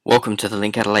Welcome to the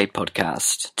LinkAdelaide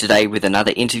podcast, today with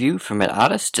another interview from an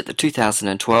artist at the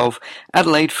 2012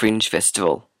 Adelaide Fringe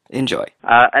Festival. Enjoy.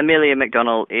 Amelia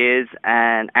McDonnell is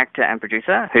an actor and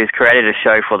producer who's created a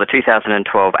show for the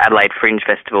 2012 Adelaide Fringe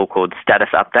Festival called Status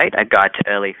Update, a guide to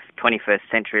early 21st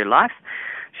century life.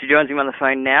 She joins me on the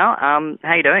phone now. How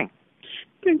are you doing?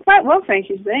 Doing quite well, thank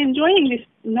you today. Enjoying this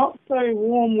not so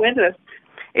warm weather.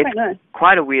 It's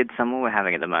quite a weird summer we're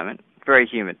having at the moment. Very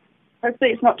humid.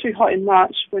 Hopefully it's not too hot in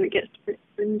March when it gets to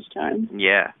fringe time.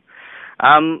 Yeah.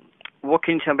 What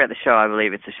can you tell me about the show? I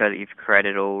believe it's a show that you've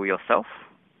created all yourself.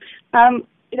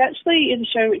 It actually is a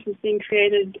show which has been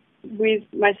created with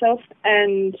myself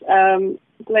and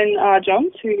Glen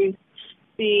Johns, who's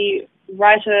the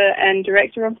writer and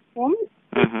director of the film.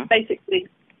 Mm-hmm. Basically,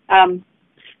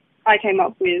 I came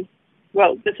up with,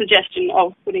 the suggestion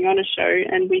of putting on a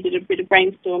show, and we did a bit of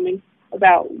brainstorming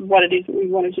about what it is that we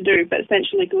wanted to do. But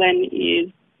essentially, Glen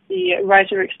is the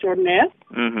writer extraordinaire.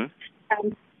 Mm-hmm.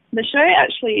 The show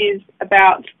actually is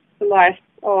about the life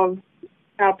of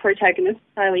our protagonist,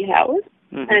 Kylie Howard,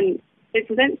 and it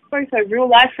presents both her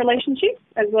real-life relationship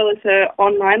as well as her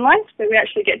online life. So we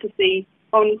actually get to see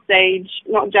on stage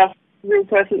not just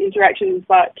real-person interactions,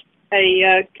 but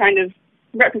a kind of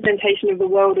representation of the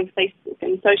world of Facebook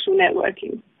and social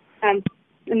networking. And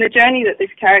the journey that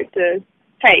this character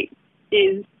takes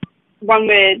is one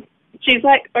where she's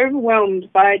like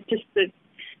overwhelmed by just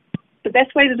the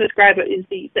best way to describe it is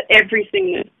the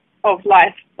everythingness of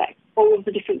life, like all of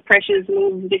the different pressures and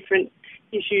all of the different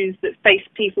issues that face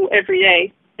people every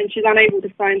day, and she's unable to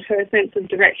find her sense of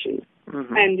direction,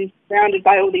 and is surrounded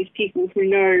by all these people who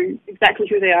know exactly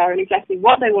who they are and exactly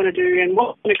what they want to do and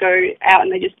what want to go out,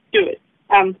 and they just do it,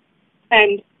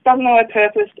 and doesn't know her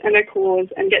purpose and her cause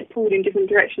and gets pulled in different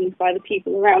directions by the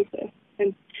people around her.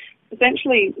 And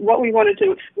essentially what we wanted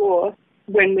to explore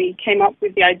when we came up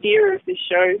with the idea of this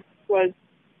show was,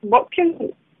 what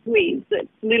can we, the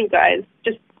little guys,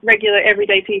 just regular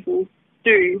everyday people,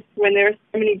 do when there are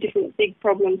so many different big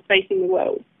problems facing the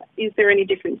world? Is there any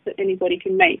difference that anybody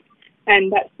can make?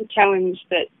 And that's the challenge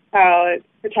that our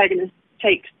protagonist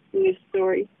takes in this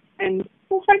story. And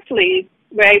hopefully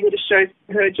we're able to show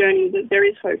her journey that there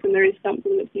is hope and there is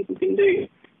something that people can do,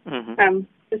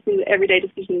 just in the everyday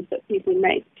decisions that people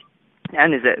make.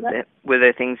 And were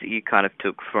there things that you kind of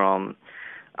took from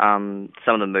some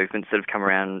of the movements that have come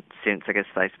around since, I guess,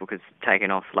 Facebook has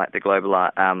taken off, like the global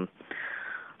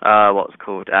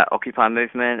Occupy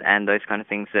movement and those kind of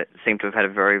things that seem to have had a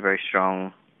very, very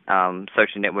strong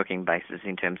social networking basis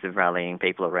in terms of rallying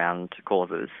people around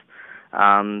causes?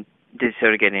 Did you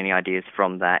sort of get any ideas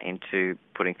from that into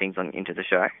putting things into the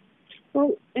show?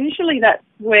 Well, initially that's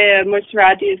where most of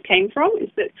our ideas came from, is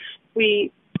that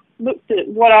we looked at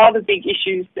what are the big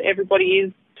issues that everybody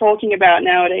is talking about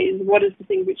nowadays. What is the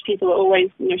thing which people are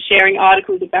always sharing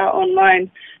articles about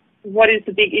online? What is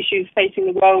the big issues facing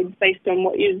the world based on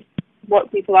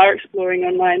what people are exploring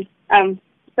online?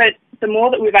 But the more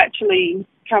that we've actually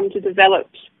come to develop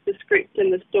the script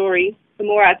and the story, the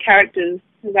more our characters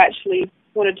have actually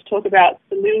wanted to talk about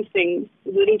the little things,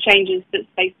 the little changes that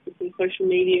Facebook and social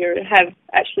media have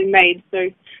actually made. So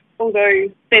although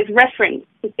there's reference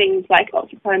to things like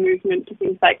Occupy movement, to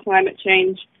things like climate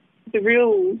change, the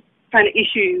real kind of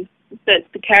issues that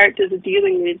the characters are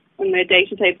dealing with on their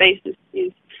day-to-day basis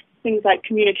is things like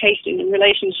communication and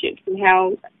relationships, and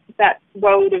how that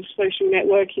world of social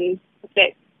networking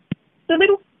affects the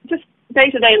little, just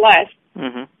day-to-day life.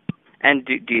 Mm-hmm. And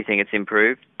do you think it's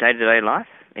improved day-to-day life,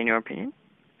 in your opinion?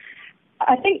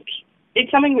 I think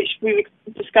it's something which we've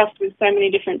discussed with so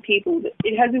many different people, that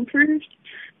it has improved,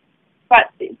 but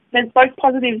there's both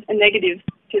positives and negatives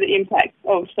to the impact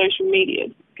of social media,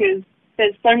 because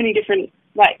there's so many different,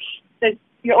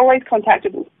 you're always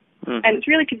contactable. And it's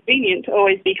really convenient to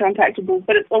always be contactable,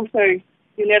 but it's also,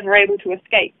 you're never able to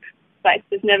escape. Like,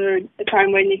 there's never a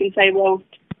time when you can say, well,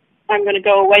 I'm going to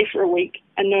go away for a week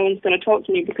and no one's going to talk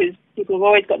to me, because people have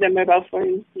always got their mobile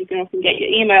phones. You can often get your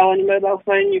email on your mobile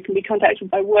phone. You can be contacted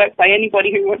by work, by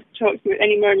anybody who wants to talk to you at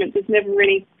any moment. There's never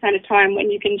any kind of time when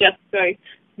you can just go,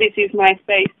 this is my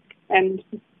space and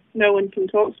no one can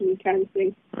talk to me, kind of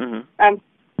thing.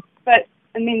 But,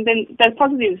 I mean, then the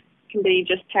positives can be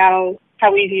just how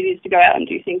easy it is to go out and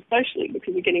do things socially,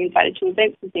 because you're getting invited to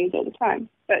events and things all the time.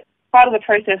 But part of the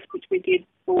process which we did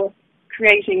for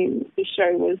creating this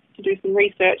show was to do some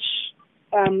research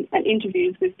and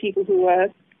interviews with people who were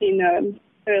in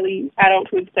early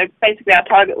adulthood. So basically our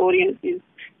target audience is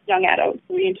young adults.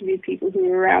 So we interviewed people who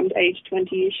were around age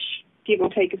 20-ish, give or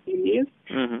take a few years,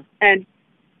 and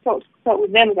talked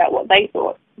with them about what they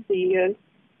thought the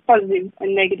positives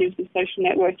and negatives of social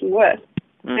networking were.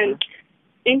 And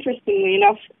interestingly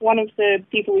enough, one of the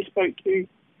people we spoke to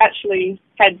actually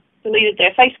had deleted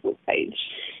their Facebook page.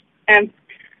 And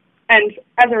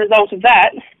as a result of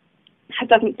that,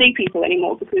 doesn't see people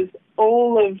anymore, because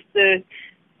all of the,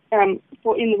 in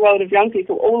the world of young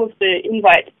people, all of the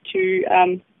invites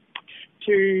to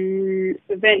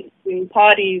events and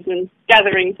parties and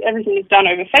gatherings, everything is done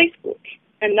over Facebook.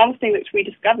 And another thing that we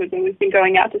discovered when we've been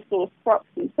going out to source props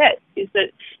and sets is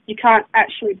that you can't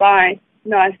actually buy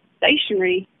nice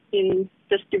stationery in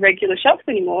just your regular shops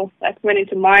anymore. Like, went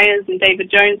into Myers and David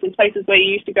Jones and places where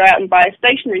you used to go out and buy a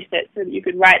stationery set so that you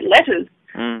could write letters,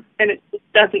 and it just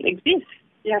doesn't exist.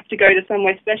 You have to go to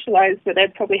somewhere specialised where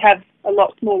they'd probably have a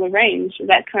lot smaller range,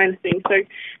 that kind of thing. So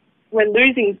we're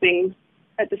losing things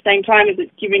at the same time as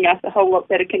it's giving us a whole lot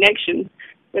better connection.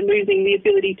 We're losing the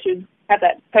ability to have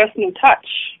that personal touch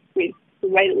with the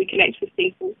way that we connect with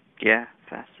people. Yeah,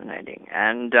 fascinating.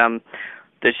 And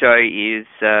the show is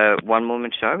a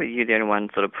one-woman show. Are you the only one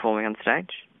sort of performing on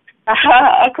stage?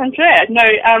 Au contraire. No,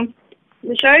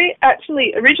 the show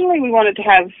actually, originally we wanted to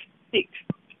have 6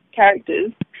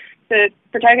 characters. The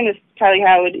protagonist, Kylie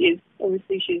Howard, is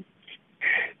obviously, she's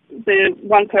the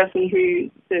one person who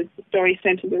the story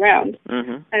centres around.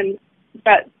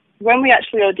 But when we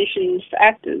actually auditioned for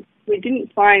actors, we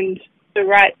didn't find the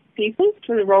right people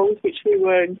for the roles which we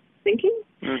were thinking.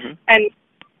 And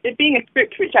it being a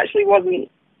script which actually wasn't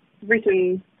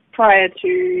written prior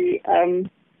to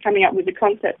coming up with the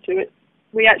concept to it,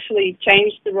 we actually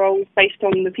changed the roles based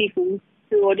on the people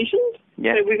who auditioned.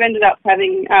 Yeah. So we've ended up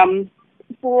having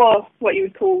 4 what you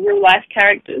would call real-life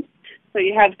characters. So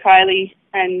you have Kylie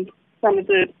and some of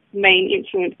the main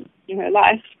influences in her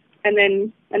life, and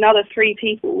then another 3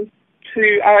 people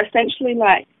who are essentially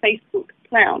like Facebook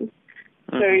clowns.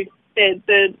 So they're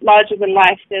the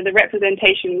larger-than-life, they're the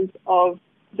representations of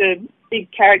the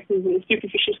big characters in the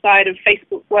superficial side of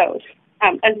Facebook world,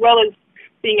 as well as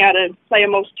being able to play a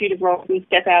multitude of roles and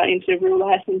step out into real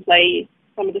life and play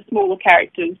some of the smaller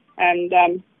characters. And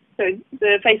so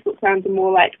the Facebook clowns are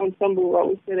more like ensemble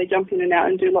roles, where they jump in and out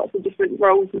and do lots of different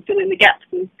roles and fill in the gaps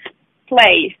and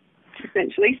play,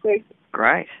 essentially. So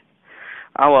great.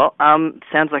 Oh, well,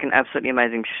 sounds like an absolutely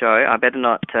amazing show. I better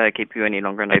not keep you any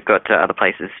longer, and I've got other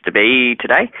places to be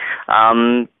today.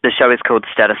 The show is called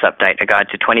Status Update, a guide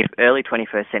to early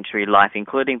 21st century life,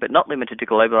 including but not limited to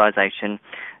globalisation,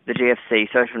 the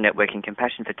GFC, social networking,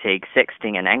 compassion fatigue,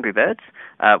 sexting, and Angry Birds.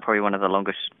 Probably one of the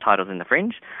longest titles in the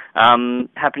Fringe.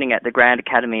 Happening at the Grand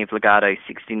Academy of Legato,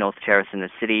 60 North Terrace in the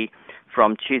city,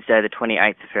 from Tuesday the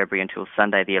 28th of February until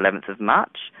Sunday the 11th of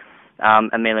March.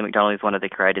 Amelia McDonnell is one of the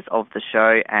creators of the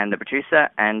show and the producer,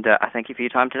 and I thank you for your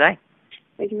time today.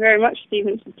 Thank you very much,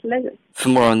 Stephen. It's a pleasure. For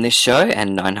more on this show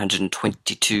and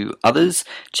 922 others,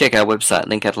 check our website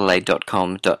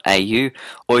linkadelaide.com.au,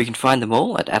 or you can find them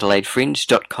all at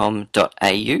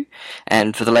adelaidefringe.com.au.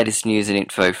 And for the latest news and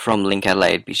info from Link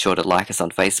Adelaide, be sure to like us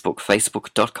on Facebook,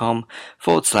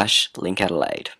 facebook.com/LinkAdelaide.